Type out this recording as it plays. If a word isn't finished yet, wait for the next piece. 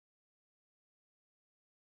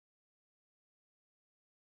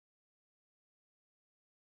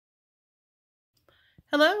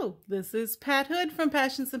Hello, this is Pat Hood from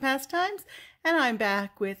Passions and Pastimes, and I'm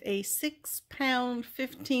back with a 6-pound,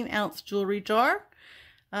 15-ounce jewelry jar.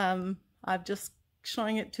 I'm just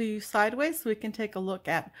showing it to you sideways so we can take a look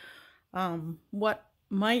at what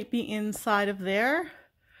might be inside of there,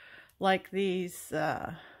 like these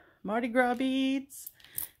Mardi Gras beads,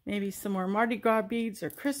 maybe some more Mardi Gras beads or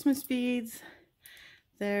Christmas beads.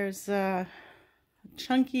 There's a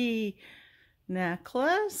chunky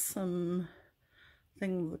necklace, some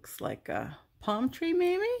thing looks like a palm tree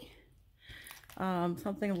maybe,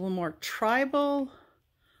 something a little more tribal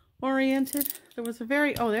oriented. There was a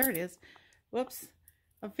very, oh there it is, whoops,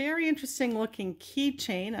 a very interesting looking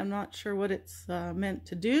keychain. I'm not sure what it's meant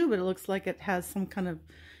to do, but it looks like it has some kind of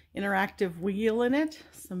interactive wheel in it.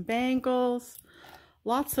 Some bangles,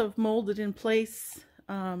 lots of molded in place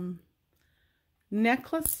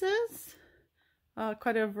necklaces.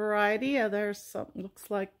 Quite a variety. There's something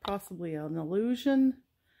looks like possibly an illusion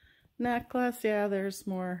necklace. Yeah, there's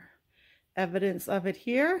more evidence of it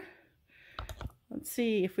here. Let's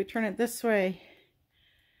see if we turn it this way.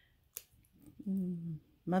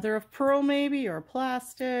 Mother of pearl maybe, or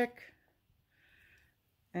plastic.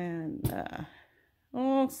 And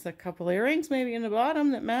oh, it's a couple earrings maybe in the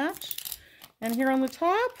bottom that match. And here on the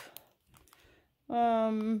top,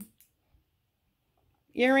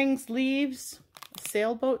 earrings, leaves, a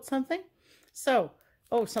sailboat, something. So,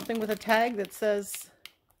 oh, something with a tag that says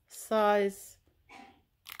size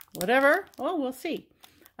whatever. Oh, we'll see.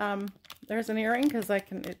 There's an earring because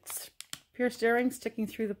it's pierced earring sticking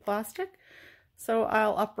through the plastic. So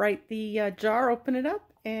I'll upright the jar, open it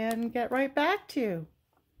up, and get right back to you.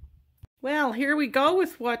 Well, here we go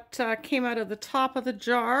with what came out of the top of the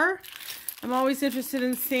jar. I'm always interested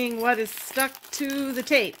in seeing what is stuck to the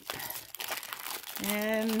tape.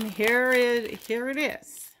 And here it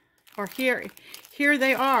is, or here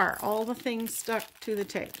they are, all the things stuck to the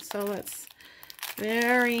tape. So let's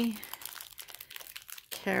very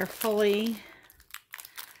carefully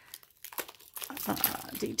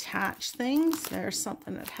detach things. There's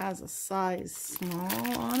something that has a size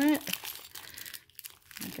small on it.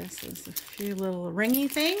 I guess there's a few little ringy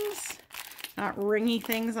things. Not ringy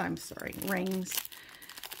things, I'm sorry, rings.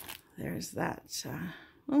 There's that...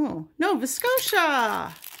 oh, Nova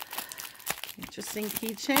Scotia! Interesting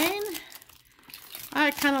keychain.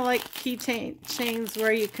 I kind of like keychains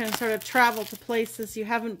where you can sort of travel to places you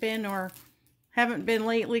haven't been or haven't been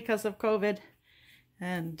lately because of COVID,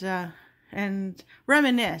 and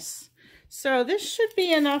reminisce. So this should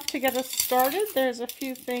be enough to get us started. There's a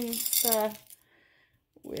few things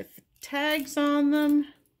with tags on them.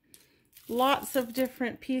 Lots of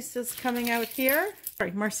different pieces coming out here.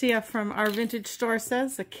 Marcia from our vintage store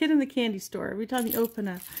says, a kid in the candy store. Every time you open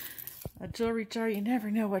a jewelry jar, you never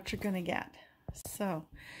know what you're going to get. So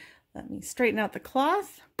let me straighten out the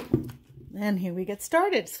cloth, and here we get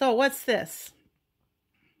started. So what's this?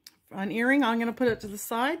 An earring. I'm going to put it to the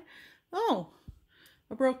side. Oh,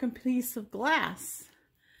 a broken piece of glass.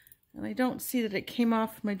 And I don't see that it came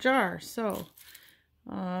off my jar. So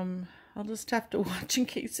I'll just have to watch in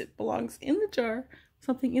case it belongs in the jar.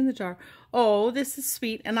 Something in the jar. Oh, this is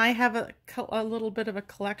sweet. And I have a little bit of a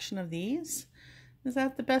collection of these. Is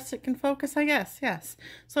that the best it can focus? I guess. Yes.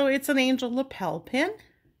 So it's an angel lapel pin.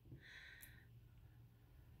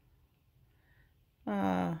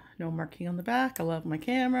 No marking on the back. I love my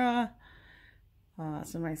camera.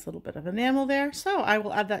 It's a nice little bit of enamel there. So I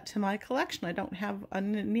will add that to my collection. I don't have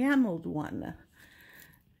an enameled one.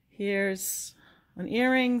 Here's an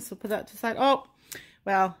earring. So put that to the side. Oh,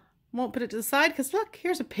 well, won't put it to the side because look,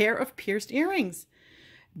 here's a pair of pierced earrings.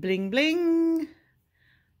 Bling, bling.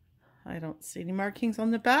 I don't see any markings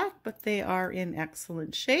on the back, but they are in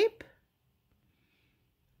excellent shape.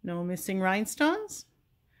 No missing rhinestones.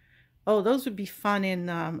 Oh, those would be fun in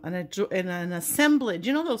an assemblage.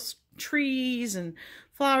 You know those trees and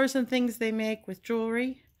flowers and things they make with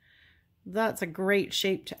jewelry? That's a great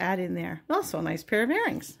shape to add in there. Also a nice pair of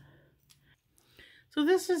earrings. So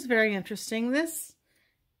this is very interesting. This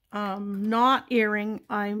knot earring,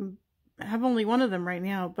 I have only one of them right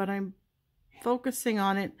now, but I'm focusing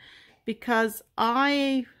on it because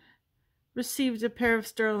I received a pair of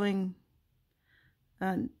sterling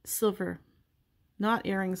silver knot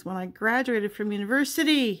earrings when I graduated from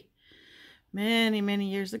university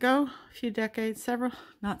many years ago. A few decades,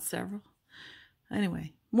 not several.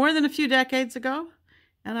 Anyway, more than a few decades ago.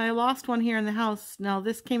 And I lost one here in the house. Now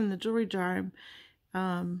this came in the jewelry jar.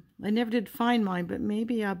 I never did find mine, but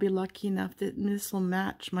maybe I'll be lucky enough that this will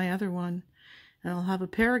match my other one and I'll have a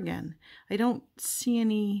pair again. I don't see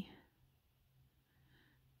any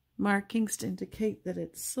markings to indicate that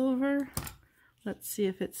it's silver. Let's see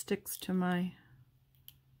if it sticks to my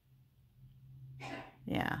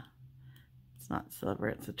Yeah, it's not silver.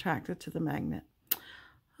 It's attracted to the magnet.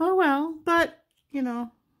 Oh well, but, you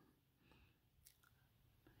know,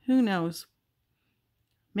 who knows?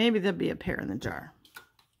 Maybe there'll be a pair in the jar.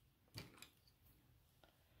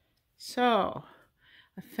 So,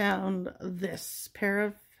 I found this pair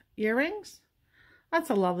of earrings. That's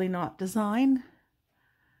a lovely knot design.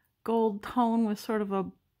 Gold tone with sort of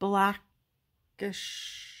a blackish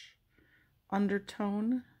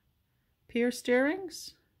undertone. Pierced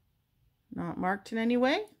earrings. Not marked in any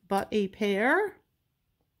way, but a pair.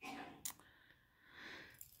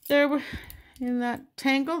 There were, in that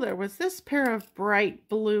tangle, there was this pair of bright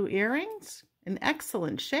blue earrings in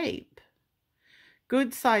excellent shape.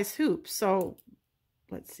 Good size hoops. So,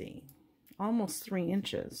 let's see, almost 3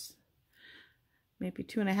 inches. Maybe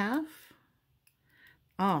 2.5.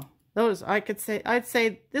 Oh, those, I'd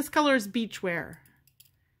say this color is beach wear,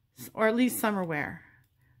 or at least summer wear.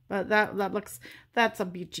 But that's a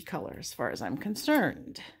beachy color as far as I'm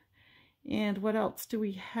concerned. And what else do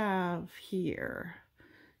we have here?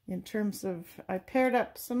 In terms of, I paired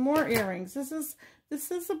up some more earrings. This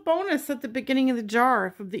is a bonus at the beginning of the jar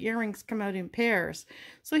if the earrings come out in pairs.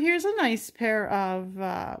 So here's a nice pair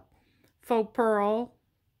of faux pearl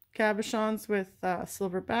cabochons with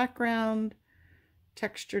silver background,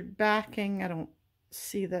 textured backing. I don't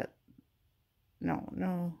see that.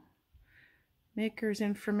 No maker's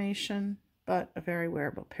information, but a very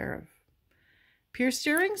wearable pair of pierced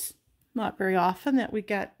earrings. Not very often that we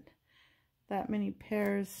get that many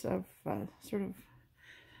pairs of sort of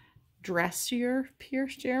dressier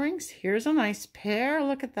pierced earrings. Here's a nice pair.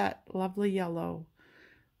 Look at that lovely yellow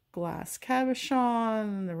glass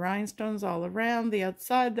cabochon. The rhinestones all around. The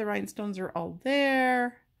outside, the rhinestones are all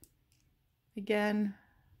there. Again.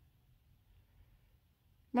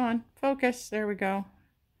 Come on, focus. There we go.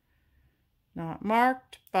 Not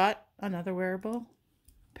marked, but another wearable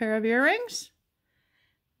pair of earrings.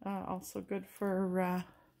 Also good for, I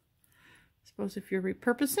suppose, if you're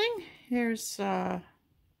repurposing. Here's an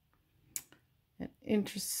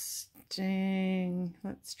interesting,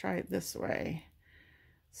 let's try it this way.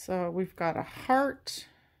 So we've got a heart.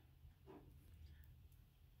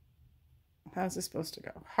 How's this supposed to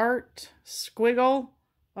go? Heart, squiggle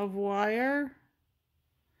of wire.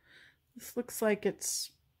 This looks like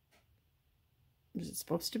it's, is it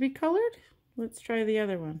supposed to be colored? Let's try the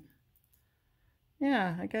other one.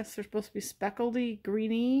 Yeah, I guess they're supposed to be speckledy,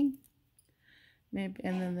 greeny. Maybe,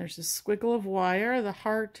 and then there's a squiggle of wire. The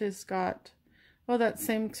heart has got, oh, that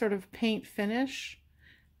same sort of paint finish.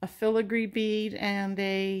 A filigree bead and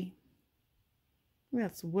a,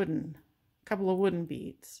 that's wooden, a couple of wooden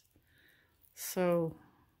beads. So,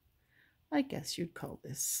 I guess you'd call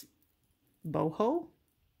this boho.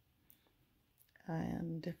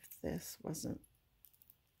 And if this wasn't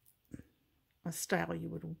a style you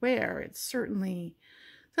would wear, it's certainly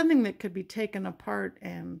something that could be taken apart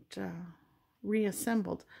and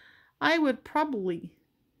reassembled. I would probably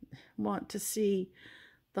want to see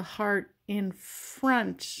the heart in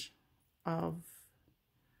front of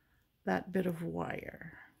that bit of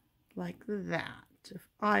wire, like that, if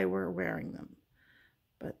I were wearing them.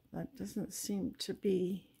 But that doesn't seem to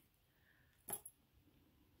be.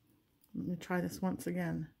 Let me try this once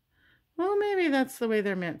again. Well, maybe that's the way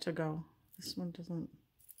they're meant to go. This one doesn't.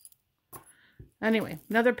 Anyway,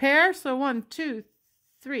 another pair. So 1, 2,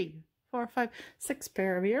 3, 4, 5, 6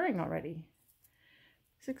 pair of earring already.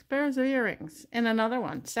 6 pairs of earrings. And another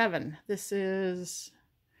one, 7. This is,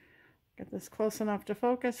 get this close enough to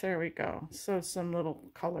focus. There we go. So some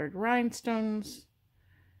little colored rhinestones.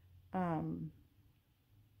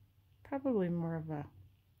 Probably more of a,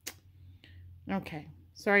 okay.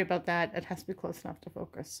 Sorry about that. It has to be close enough to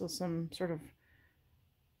focus. So some sort of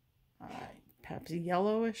perhaps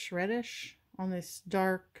yellowish, reddish on this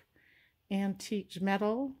dark antique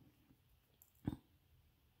metal.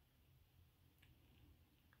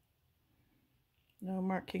 No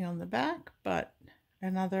marking on the back, but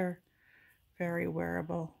another very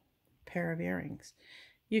wearable pair of earrings.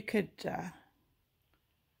 You could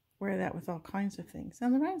wear that with all kinds of things.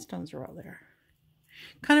 And the rhinestones are all there.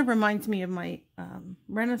 Kind of reminds me of my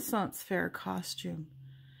Renaissance Fair costume.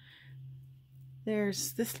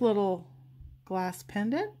 There's this little glass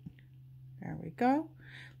pendant. There we go.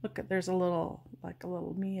 Look at, there's a little, like a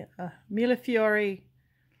little millefiori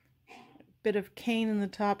bit of cane in the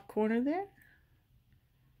top corner there.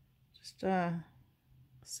 Just a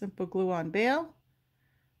simple glue-on bail.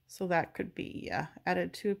 So that could be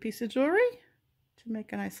added to a piece of jewelry to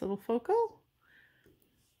make a nice little focal.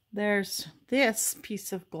 There's this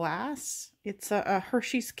piece of glass. It's a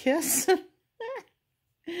Hershey's Kiss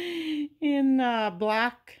in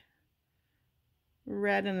black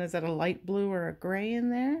red, and is that a light blue or a gray in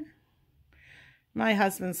there? My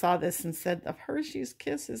husband saw this and said, the Hershey's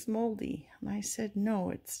Kiss is moldy. And I said, no,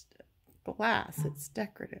 it's glass. It's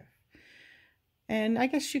decorative. And I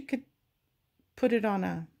guess you could put it on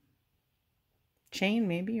a chain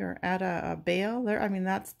maybe, or add a bail there. I mean,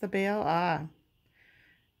 that's the bail.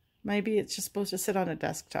 Maybe it's just supposed to sit on a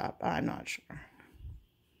desktop. I'm not sure.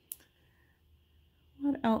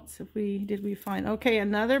 What else did we find? Okay,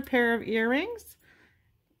 another pair of earrings.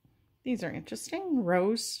 These are interesting.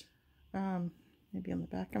 Rose. Maybe on the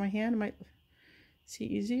back of my hand, I might see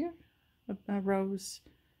easier. A rose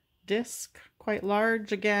disc, quite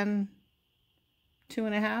large. Again,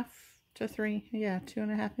 2.5 to 3. Yeah,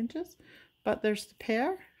 2.5 inches. But there's the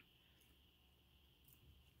pair.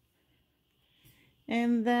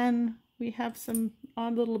 And then we have some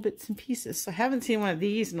odd little bits and pieces. So I haven't seen one of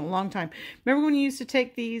these in a long time. Remember when you used to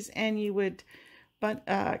take these and you would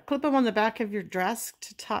clip them on the back of your dress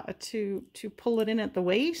to pull it in at the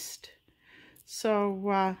waist?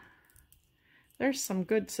 So there's some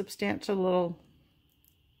good substantial little,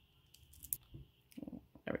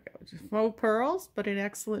 there we go, just faux pearls, but in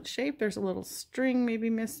excellent shape. There's a little string, maybe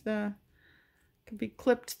could be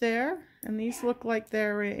clipped there. And these look like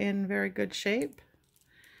they're in very good shape.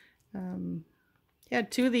 You had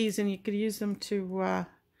 2 of these, and you could use them to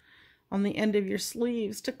on the end of your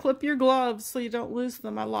sleeves to clip your gloves so you don't lose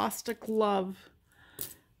them. I lost a glove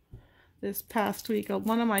this past week,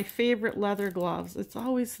 one of my favorite leather gloves. It's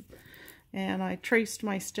always, and I traced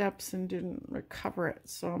my steps and didn't recover it.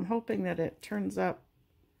 So I'm hoping that it turns up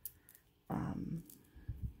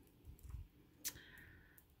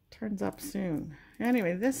soon.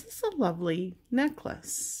 Anyway, this is a lovely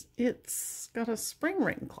necklace. It's got a spring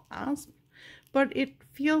ring clasp, but it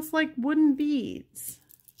feels like wooden beads.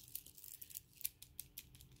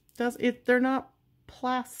 They're not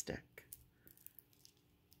plastic.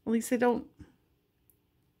 At least they don't,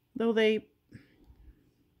 though they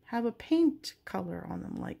have a paint color on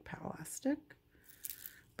them like plastic,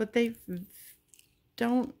 but they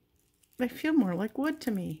feel more like wood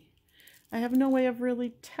to me. I have no way of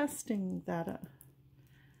really testing that.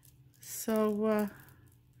 So,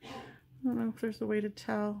 I don't know if there's a way to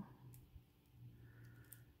tell.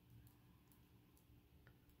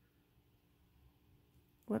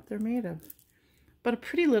 What they're made of. But a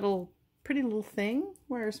pretty little thing.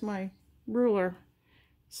 Where's my ruler?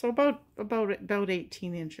 So about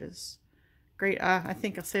 18 inches. Great. I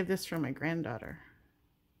think I'll save this for my granddaughter,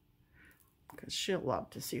 because she'll love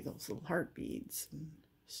to see those little heart beads and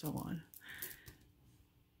so on.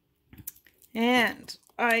 And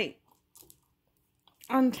I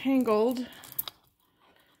untangled,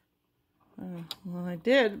 well, I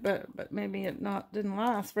did, but maybe it didn't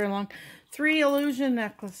last very long, 3 illusion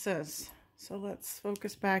necklaces. So let's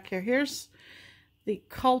focus back here. Here's the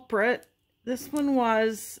culprit. This one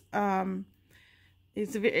was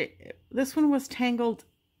this one was tangled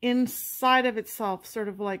inside of itself, sort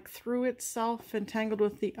of like through itself and tangled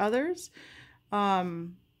with the others.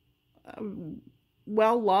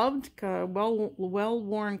 Well loved, well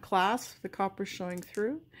worn clasp. The copper showing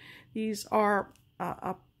through. These are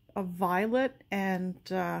a violet and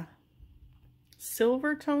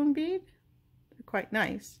silver tone bead. They're quite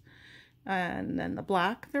nice. And then the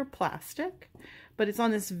black, they're plastic, but it's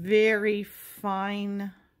on this very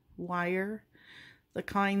fine wire, the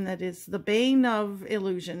kind that is the bane of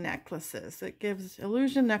illusion necklaces. It gives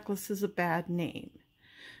illusion necklaces a bad name.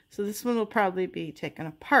 So this one will probably be taken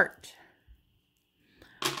apart.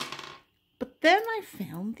 But then I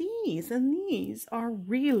found these, and these are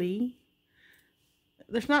really,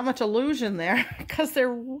 there's not much illusion there because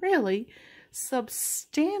they're really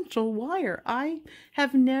substantial wire. I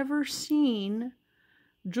have never seen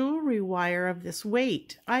jewelry wire of this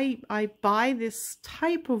weight. I buy this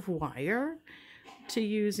type of wire to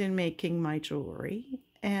use in making my jewelry,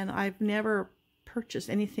 and I've never purchased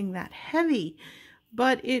anything that heavy,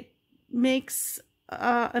 but it makes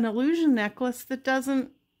an illusion necklace that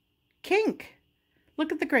doesn't kink.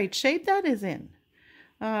 Look at the great shape that is in.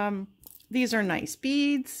 These are nice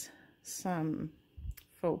beads, some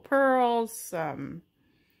faux pearls, some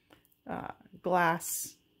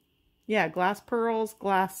glass pearls,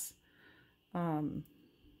 glass,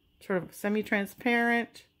 sort of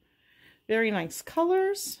semi-transparent, very nice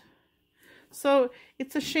colors. So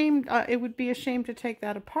it's a shame, it would be a shame to take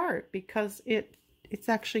that apart, because it's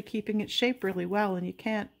actually keeping its shape really well, and you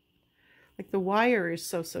can't, like, the wire is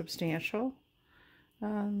so substantial. So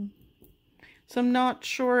I'm not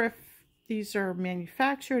sure if these are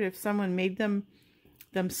manufactured, if someone made them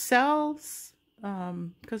themselves,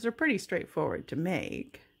 because they're pretty straightforward to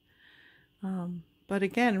make. But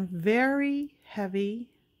again, very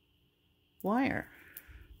heavy wire.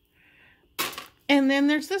 And then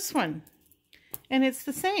there's this one, and it's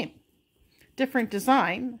the same, different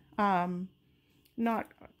design, not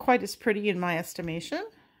quite as pretty in my estimation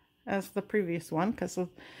as the previous one,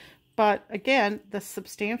 but again, the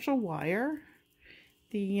substantial wire,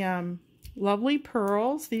 the lovely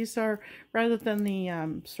pearls. These are, rather than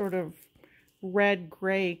the sort of red,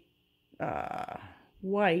 gray,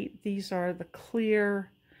 white, these are the clear,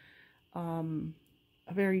 a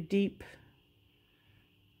very deep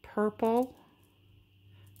purple,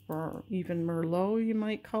 or even Merlot, you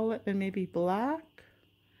might call it, and maybe black.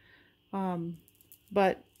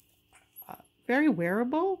 But very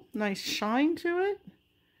wearable, nice shine to it.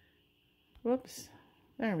 Whoops,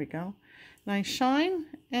 there we go. Nice shine,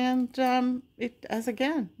 and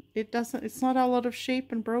it's not all out of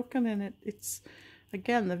shape and broken, and it's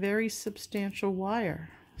again the very substantial wire.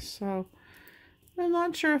 So I'm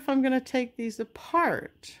not sure if I'm going to take these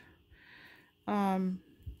apart.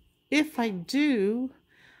 If I do,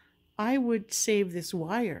 I would save this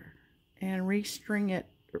wire and restring it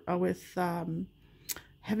with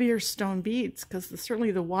heavier stone beads, because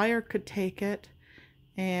certainly the wire could take it,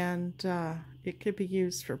 and it could be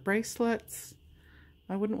used for bracelets.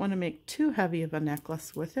 I wouldn't want to make too heavy of a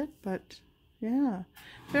necklace with it, but yeah,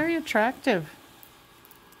 very attractive.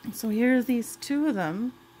 So here's these two of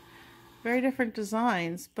them, very different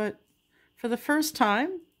designs, but for the first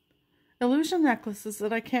time, illusion necklaces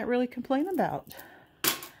that I can't really complain about.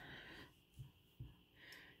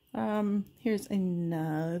 Here's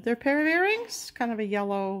another pair of earrings, kind of a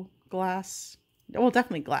yellow glass, well,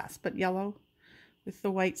 definitely glass, but yellow with the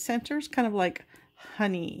white centers, kind of like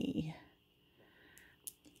honey.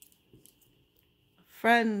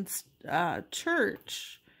 Friend's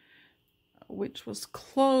church, which was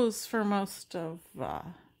closed for most of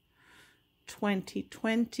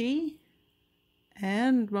 2020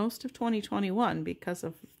 and most of 2021 because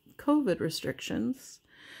of COVID restrictions,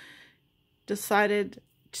 decided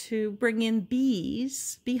to bring in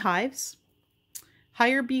beehives,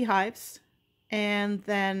 hire beehives, and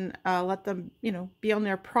then let them, be on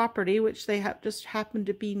their property, which they just happened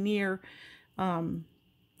to be near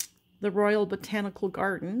the Royal Botanical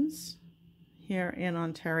Gardens here in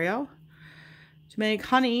Ontario, to make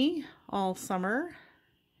honey all summer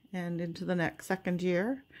and into the second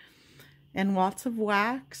year, and lots of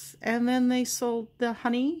wax. And then they sold the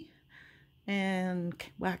honey and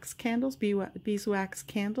wax candles, beeswax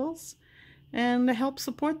candles, and to help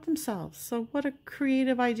support themselves. So what a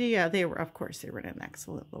creative idea. Of course, they were in an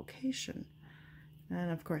excellent location.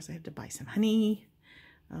 And of course, I had to buy some honey.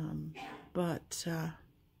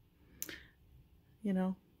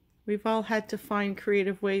 We've all had to find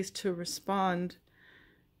creative ways to respond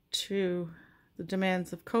to the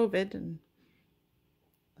demands of COVID, and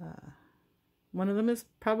one of them is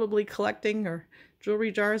probably collecting or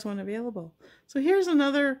jewelry jars when available. So here's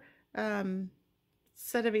another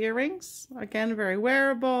set of earrings. Again, very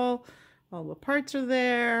wearable. All the parts are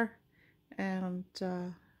there, and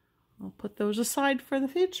I'll put those aside for the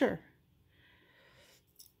future.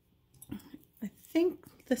 I think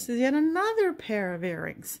this is yet another pair of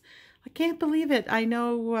earrings. I can't believe it. I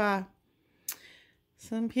know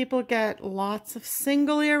some people get lots of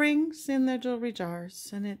single earrings in their jewelry jars,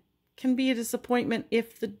 and it can be a disappointment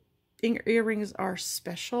if the earrings are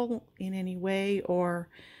special in any way, or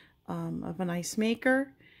of a nice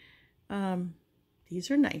maker. These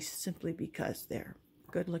are nice simply because they're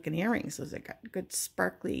good looking earrings. So they've got good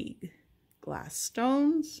sparkly glass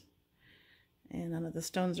stones, and none of the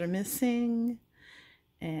stones are missing.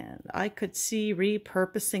 And I could see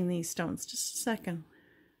repurposing these stones. Just a second.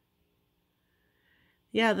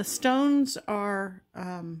 Yeah, the stones are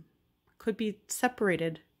could be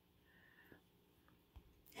separated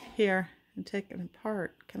here and taken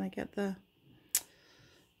apart. Can I get the...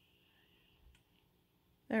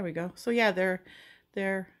 There we go. So yeah,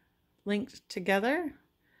 they're linked together.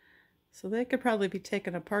 So they could probably be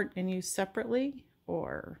taken apart and used separately,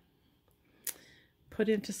 or put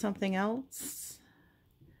into something else.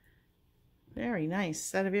 Very nice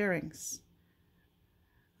set of earrings.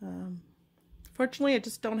 Fortunately, I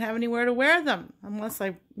just don't have anywhere to wear them, unless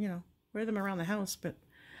I, wear them around the house, but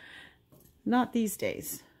not these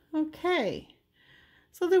days. Okay,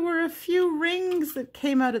 so there were a few rings that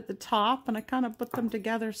came out at the top, and I kind of put them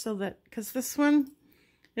together so that, because this one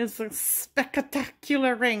is a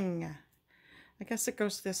spectacular ring. I guess it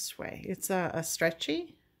goes this way. It's a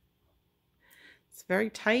stretchy. It's very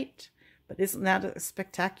tight, but isn't that a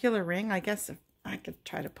spectacular ring? I guess if I could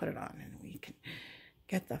try to put it on and we can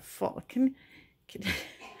get the full...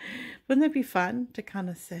 Wouldn't that be fun to kind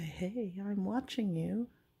of say, hey, I'm watching you?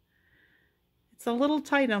 It's a little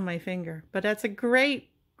tight on my finger, but that's a great,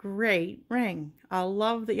 great ring. I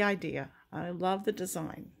love the idea. I love the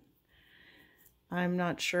design. I'm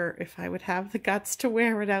not sure if I would have the guts to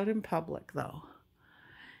wear it out in public, though.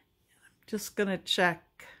 I'm just going to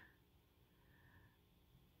check.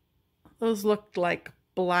 Those looked like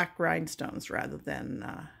black rhinestones rather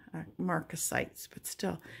than marcasites, but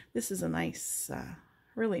still, this is a nice,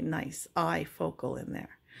 really nice eye focal in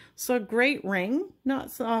there. So a great ring.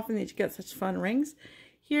 Not so often that you get such fun rings.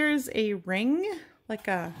 Here's a ring, like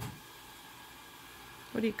a,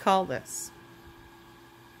 what do you call this?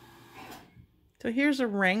 So here's a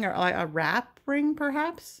ring, or like a wrap ring,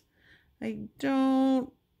 perhaps. I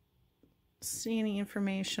don't see any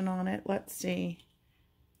information on it. Let's see.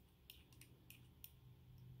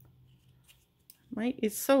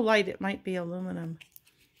 It's so light it might be aluminum.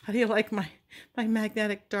 How do you like my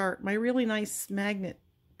magnetic dart? My really nice magnet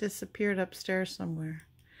disappeared upstairs somewhere.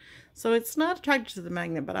 So it's not attracted to the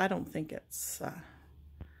magnet, but I don't think it's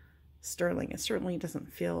sterling. It certainly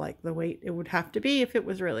doesn't feel like the weight it would have to be if it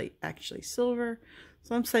was really actually silver.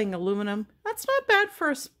 So I'm saying aluminum. That's not bad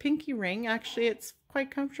for a pinky ring. Actually, it's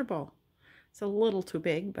quite comfortable. It's a little too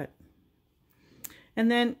big, but...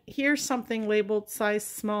 And then here's something labeled size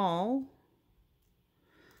small.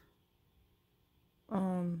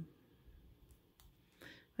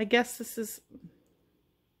 I guess this is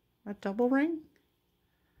a double ring.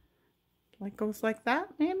 Like goes like that,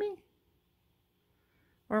 maybe?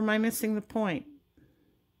 Or am I missing the point?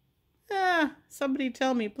 Somebody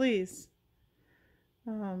tell me, please.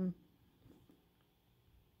 Yeah,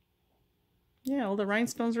 all the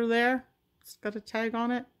rhinestones are there. It's got a tag on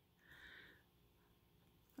it.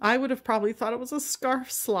 I would have probably thought it was a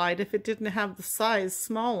scarf slide if it didn't have the size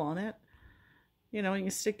small on it. You know, you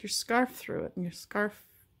stick your scarf through it and your scarf...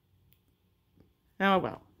 Oh,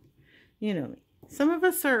 well, you know me. Some of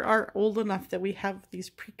us are old enough that we have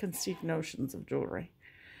these preconceived notions of jewelry.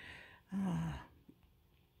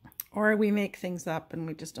 Or we make things up and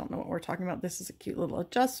we just don't know what we're talking about. This is a cute little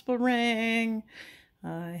adjustable ring.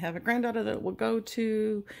 I have a granddaughter that will go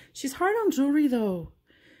to... She's hard on jewelry, though.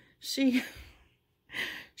 She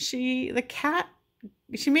made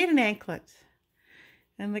an anklet.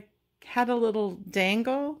 And the had a little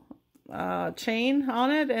dangle chain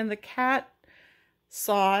on it, and the cat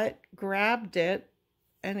saw it, grabbed it,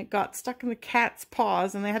 and it got stuck in the cat's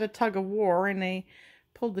paws, and they had a tug of war, and they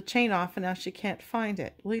pulled the chain off, and now she can't find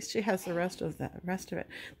it. At least she has the rest of it.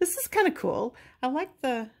 This is kind of cool. I like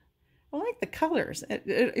the colors.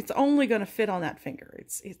 It's only going to fit on that finger.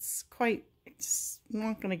 It's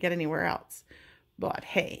not going to get anywhere else. But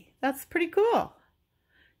hey, that's pretty cool.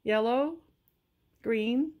 Yellow,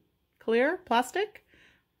 green, clear, plastic,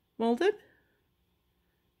 molded.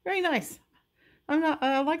 Very nice.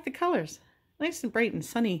 I like the colors. Nice and bright and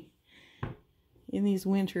sunny in these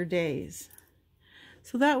winter days.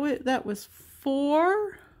 So that was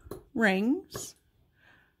 5 rings,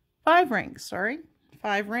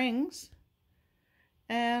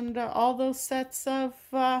 and all those sets of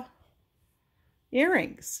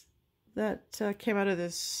earrings that came out of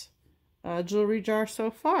this jewelry jar so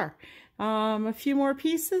far. A few more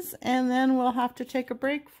pieces, and then we'll have to take a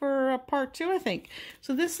break for part 2, I think.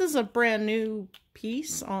 So this is a brand new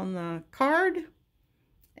piece on the card,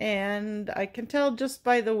 and I can tell just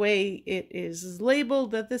by the way it is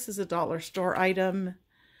labeled that this is a dollar store item,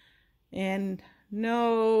 and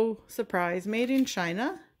no surprise, made in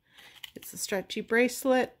China. It's a stretchy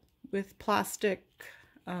bracelet with plastic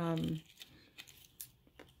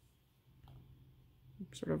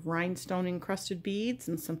sort of rhinestone encrusted beads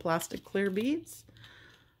and some plastic clear beads.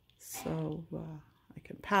 So I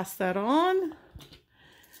can pass that on.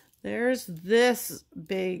 There's this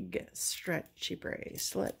big stretchy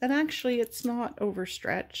bracelet, and actually it's not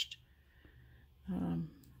overstretched.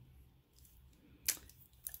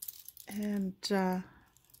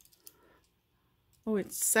 Oh,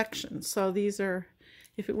 it's sections. So these are,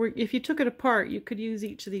 if you took it apart, you could use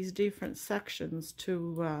each of these different sections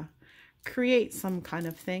to create some kind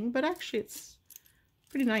of thing, but actually it's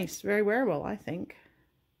pretty nice, very wearable, I think.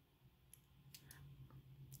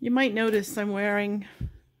 You might notice I'm wearing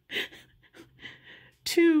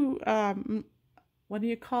 2, what do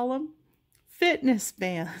you call them? Fitness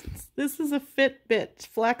bands. This is a Fitbit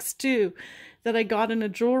Flex 2 that I got in a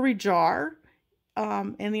jewelry jar,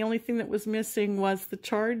 and the only thing that was missing was the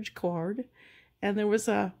charge cord, and there was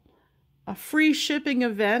a free shipping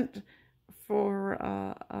event for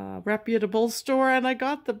a reputable store, and I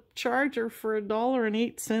got the charger for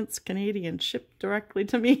 $1.08 Canadian, shipped directly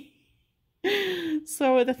to me.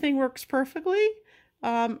 So the thing works perfectly.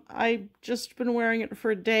 I've just been wearing it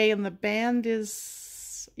for a day and the band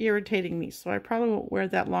is irritating me, so I probably won't wear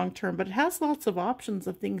that long term, but it has lots of options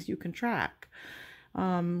of things you can track.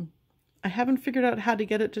 I haven't figured out how to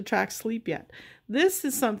get it to track sleep yet. This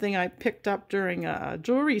is something I picked up during a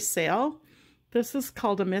jewelry sale. This is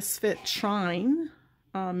called a Misfit Shine.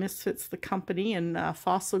 Misfit's the company, and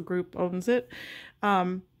Fossil Group owns it.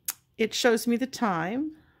 It shows me the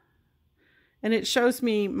time, and it shows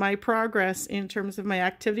me my progress in terms of my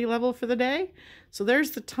activity level for the day. So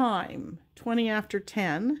there's the time, 20 after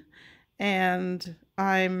 10, and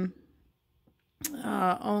I'm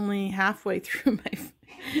only halfway through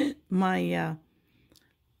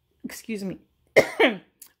excuse me,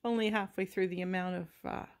 only halfway through the amount of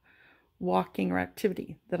walking or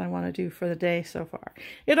activity that I want to do for the day so far.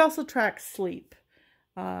 It also tracks sleep.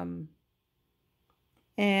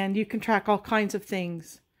 And you can track all kinds of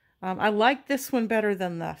things. I like this one better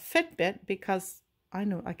than the Fitbit because I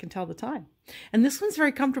know I can tell the time. And this one's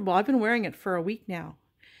very comfortable. I've been wearing it for a week now.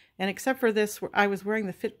 And except for this, I was wearing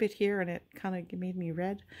the Fitbit here and it kind of made me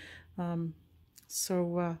red. I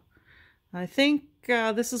think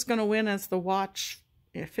this is going to win as the watch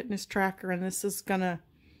fitness tracker. And this is going to,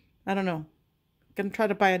 I don't know, going to try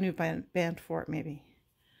to buy a new band for it maybe.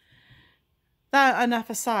 That enough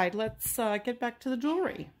aside, let's get back to the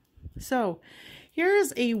jewelry. So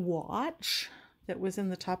here's a watch that was in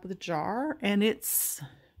the top of the jar, and it's,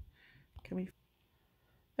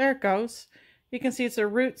 there it goes. You can see it's a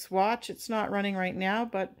Roots watch. It's not running right now,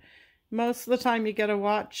 but most of the time you get a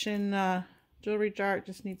watch in jewelry jar, it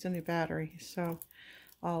just needs a new battery. So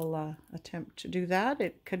I'll attempt to do that.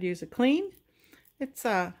 It could use a clean. It's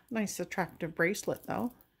a nice attractive bracelet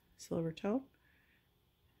though, silver tone.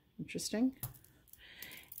 Interesting.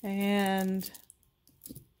 And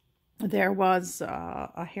there was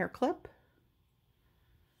a hair clip.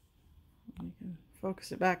 You can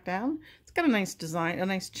focus it back down. It's got a nice design, a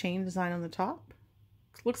nice chain design on the top.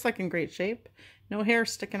 It looks like in great shape. No hair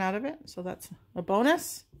sticking out of it, so that's a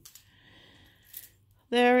bonus.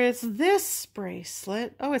 There is this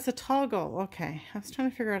bracelet. Oh, it's a toggle. Okay, I was trying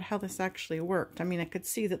to figure out how this actually worked. I mean, I could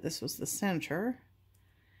see that this was the center.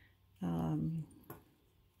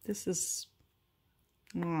 This is,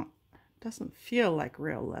 doesn't feel like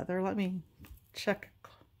real leather. Let me check.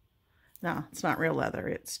 No, it's not real leather.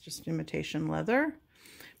 It's just imitation leather,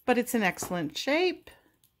 but it's in excellent shape.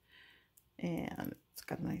 And it's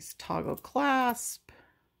got a nice toggle clasp.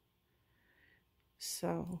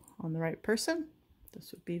 So on the right person,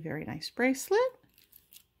 this would be a very nice bracelet.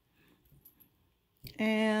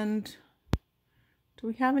 And do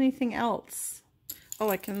we have anything else? Oh,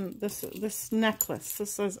 I can, this necklace.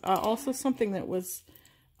 This is also something that was,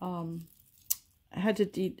 I had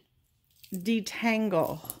to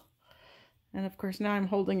detangle. And of course now I'm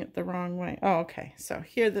holding it the wrong way. Oh, okay. So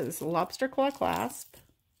here there's a lobster claw clasp.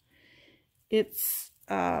 It's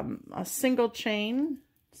a single chain,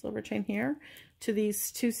 silver chain here, to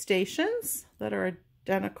these two stations that are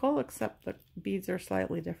identical, except the beads are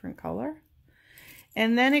slightly different color.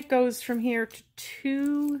 And then it goes from here to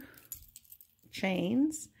two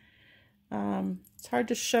chains. It's hard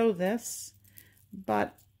to show this,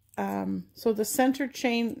 but so the center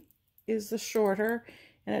chain is the shorter,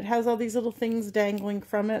 and it has all these little things dangling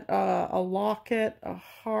from it, a locket, a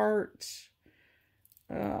heart,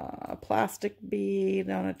 a plastic bead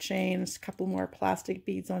on a chain, a couple more plastic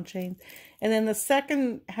beads on chains. And then the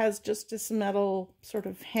second has just this metal sort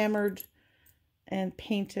of hammered and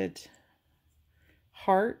painted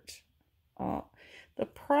heart. The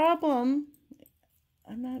problem,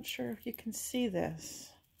 I'm not sure if you can see this.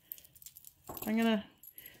 I'm going to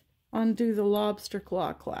undo the lobster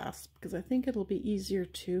claw clasp because I think it'll be easier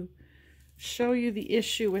to show you the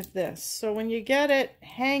issue with this. So when you get it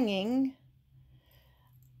hanging,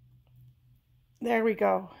 there we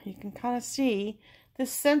go. You can kind of see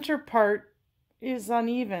this center part is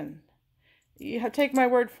uneven. You take my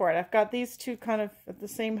word for it. I've got these two kind of at the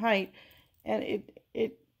same height, and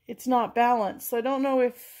it's not balanced. So I don't know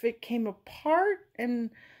if it came apart and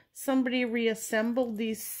somebody reassembled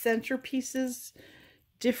these center pieces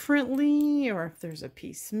differently, or if there's a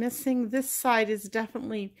piece missing. This side is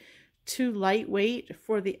definitely too lightweight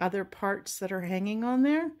for the other parts that are hanging on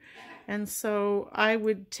there. And so I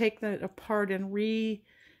would take that apart and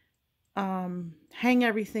hang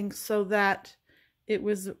everything so that it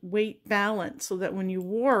was weight balanced, so that when you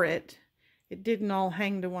wore it, it didn't all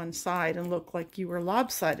hang to one side and look like you were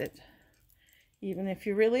lopsided, even if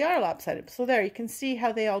you really are lopsided. So there, you can see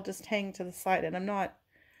how they all just hang to the side. And I'm not,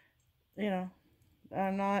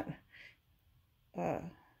 I'm not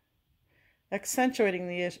accentuating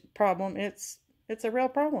the problem. It's a real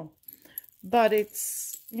problem. but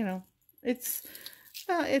it's, you know, it's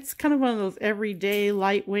kind of one of those everyday,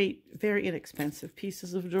 lightweight, very inexpensive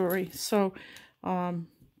pieces of jewelry. So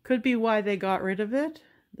could be why they got rid of it,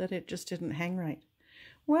 that it just didn't hang right.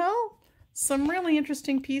 Well, some really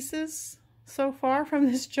interesting pieces so far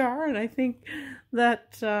from this jar, and I think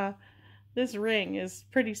that this ring is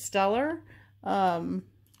pretty stellar.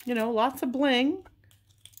 You know, lots of bling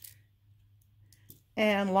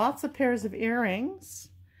and lots of pairs of earrings.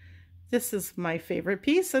 This is my favorite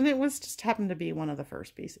piece, and it was just happened to be one of the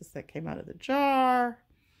first pieces that came out of the jar.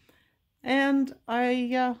 And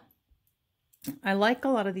I like a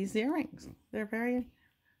lot of these earrings. They're very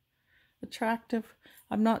attractive.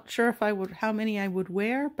 I'm not sure if how many I would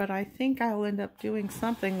wear, but I think I'll end up doing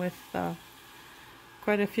something with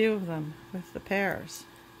quite a few of them with the pairs.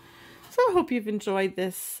 So I hope you've enjoyed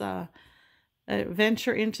this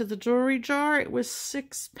venture into the jewelry jar. It was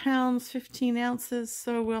 6 pounds 15 ounces,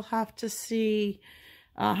 so we'll have to see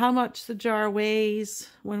how much the jar weighs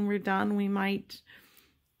when we're done. We might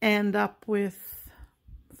end up with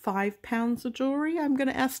 5 pounds of jewelry, I'm going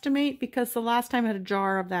to estimate, because the last time I had a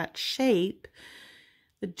jar of that shape,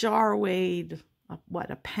 the jar weighed what,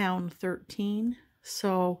 1 pound 13.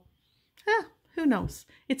 So who knows?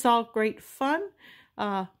 It's all great fun.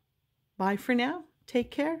 Bye for now.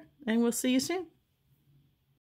 Take care, and we'll see you soon.